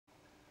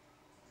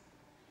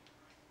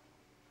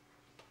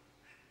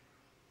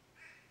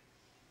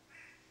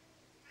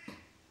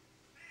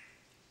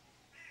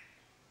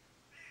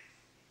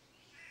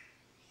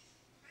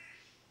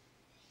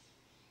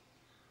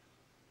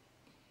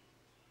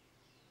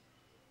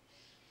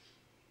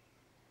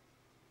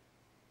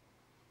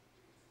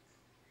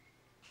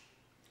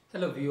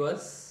Hello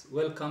viewers,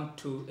 welcome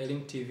to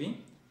Elim TV.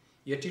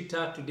 Your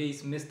tutor today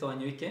is Mr.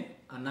 Wanyuike,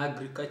 an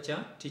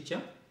agriculture teacher.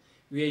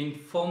 We are in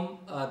Form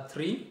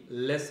 3,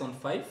 Lesson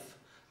 5,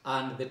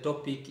 and the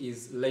topic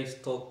is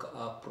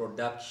Livestock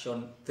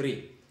Production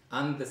 3.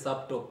 And the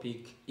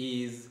subtopic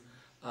is,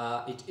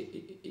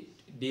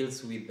 it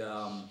deals with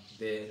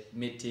the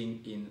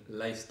mating in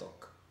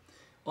livestock.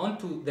 On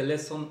to the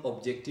lesson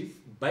objective.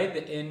 By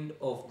the end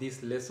of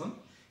this lesson,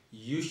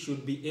 you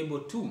should be able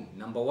to,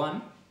 number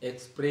one,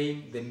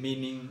 explain the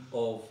meaning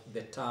of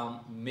the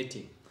term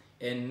mating,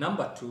 and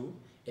number two,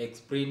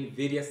 explain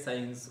various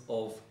signs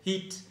of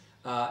heat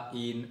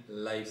in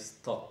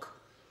livestock.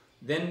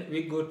 Then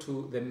we go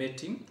to the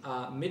mating.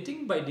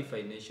 Mating by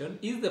definition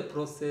is the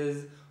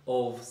process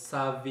of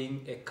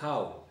serving a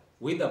cow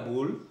with a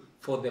bull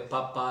for the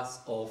purpose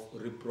of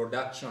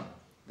reproduction.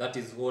 That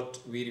is what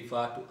we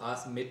refer to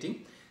as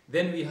mating.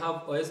 Then we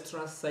have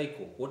oestrus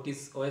cycle. What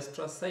is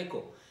oestrus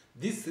cycle?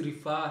 This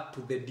refers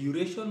to the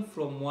duration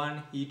from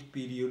one heat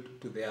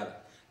period to the other.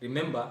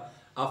 Remember,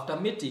 after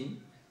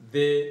mating,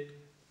 the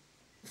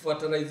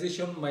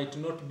fertilization might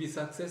not be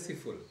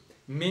successful,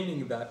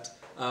 meaning that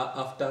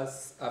after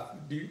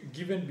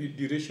given the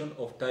duration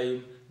of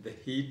time, the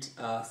heat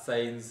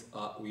signs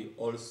will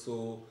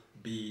also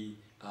be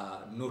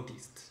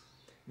noticed.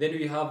 Then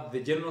we have the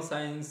general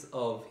signs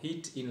of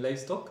heat in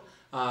livestock.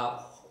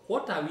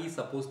 What are we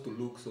supposed to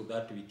look so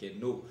that we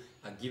can know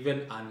a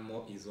given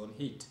animal is on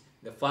heat?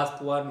 The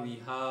first one, we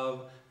have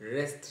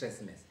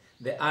restlessness.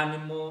 The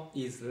animal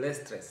is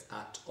restless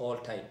at all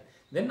times.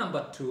 Then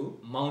number two,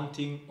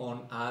 mounting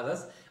on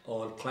others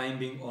or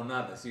climbing on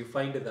others. You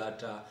find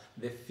that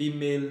the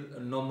female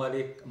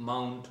normally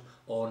mount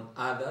on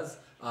others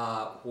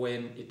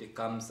when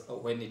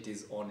it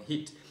is on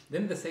heat.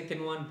 Then the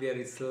second one, there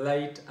is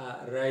slight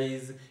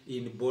rise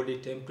in body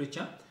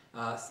temperature.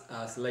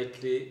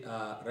 Slightly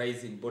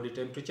rise in body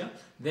temperature.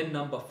 Then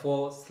number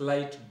four,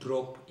 slight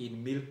drop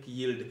in milk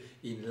yield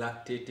in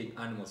lactating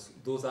animals.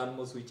 Those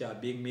animals which are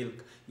being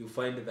milked, you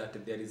find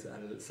that there is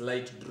a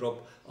slight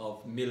drop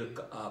of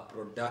milk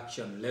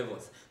production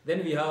levels.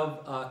 Then we have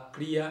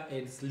clear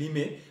and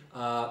slimy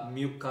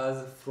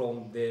mucus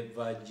from the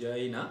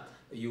vagina.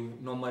 You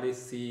normally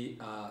see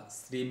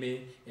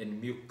slimy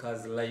and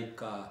mucus like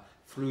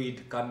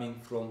fluid coming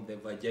from the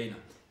vagina.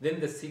 Then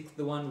the sixth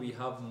one, we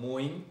have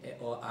mowing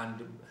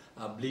and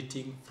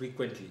bleating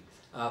frequently.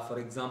 For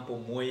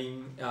example,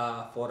 mowing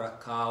for a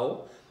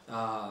cow,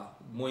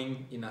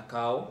 mowing in a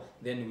cow.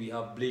 Then we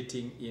have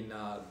bleating in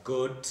a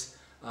goat.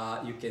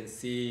 You can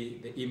see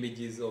the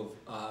images of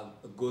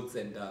goats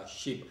and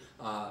sheep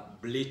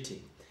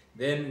bleating.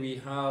 Then we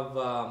have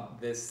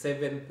the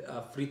seventh,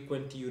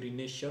 frequent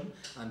urination,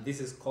 and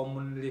this is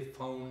commonly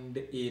found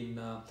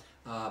in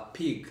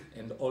pig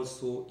and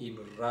also in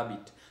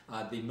rabbit.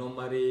 They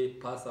normally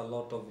pass a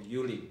lot of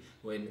urine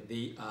when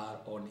they are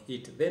on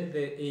heat. Then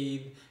the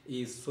eighth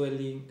is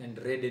swelling and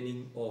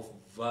reddening of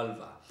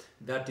vulva.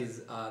 That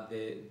is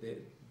the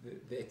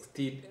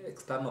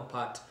external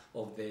part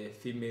of the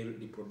female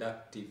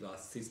reproductive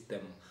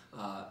system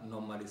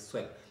normally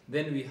swell.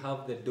 Then we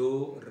have the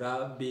doe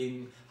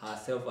rubbing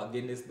herself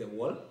against the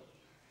wall,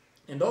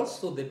 and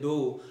also the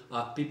doe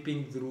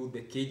peeping through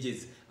the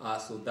cages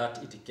so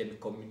that it can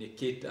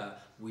communicate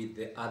with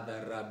the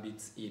other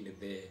rabbits in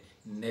the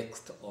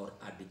next or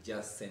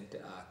adjacent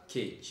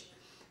cage.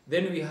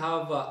 Then we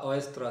have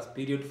oestrus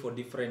period for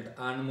different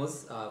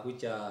animals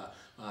which are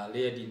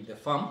laid in the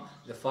farm.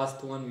 The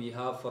first one we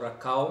have for a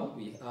cow,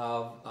 we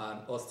have an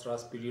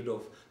oestrus period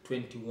of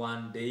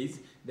 21 days.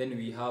 Then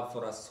we have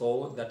for a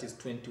sow, that is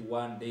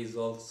 21 days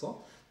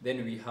also.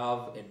 Then we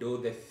have a doe,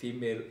 the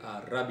female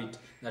rabbit,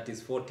 that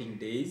is 14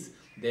 days.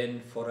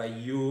 Then for a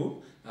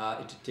ewe,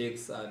 it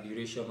takes a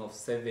duration of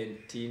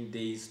 17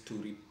 days to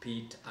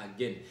repeat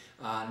again.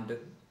 And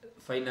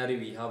finally,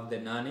 we have the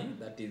nanny,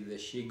 that is the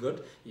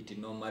she-goat. It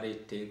normally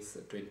takes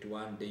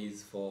 21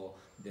 days for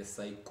the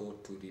cycle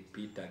to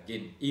repeat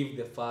again. If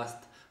the first,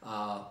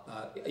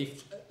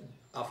 if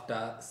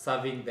after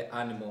serving the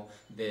animal,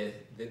 the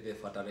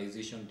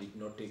fertilization did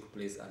not take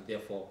place, and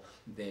therefore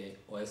the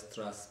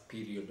oestrus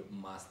period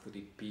must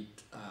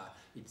repeat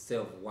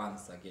itself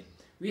once again.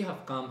 We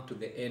have come to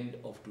the end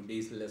of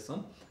today's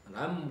lesson, and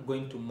I'm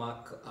going to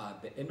mark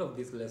the end of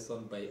this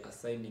lesson by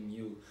assigning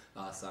you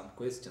some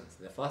questions.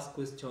 The first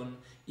question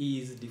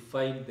is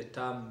define the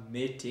term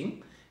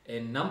mating,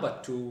 and number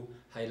two,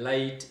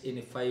 highlight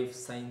any 5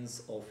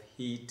 signs of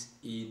heat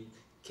in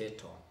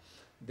cattle.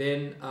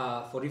 Then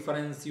for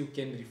reference, you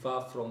can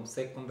refer from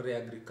Secondary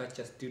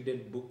Agriculture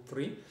Student Book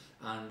 3,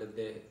 and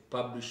the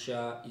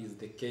publisher is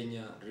the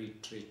Kenya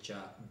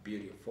Literature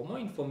Bureau. For more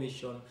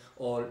information,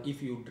 or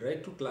if you would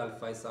like to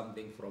clarify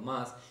something from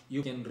us,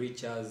 you can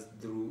reach us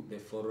through the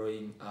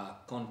following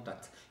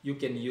contacts. You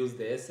can use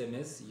the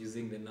SMS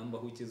using the number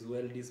which is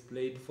well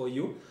displayed for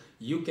you.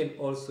 You can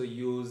also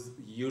use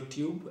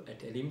YouTube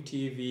at Elim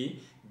TV,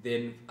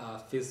 then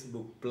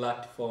Facebook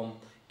platform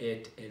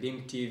at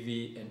Elim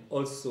TV, and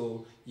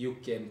also you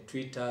can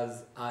tweet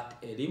us at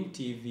Elim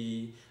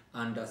TV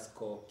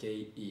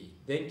 _KE.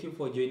 Thank you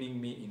for joining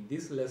me in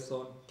this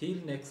lesson. Till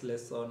next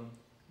lesson,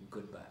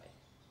 goodbye.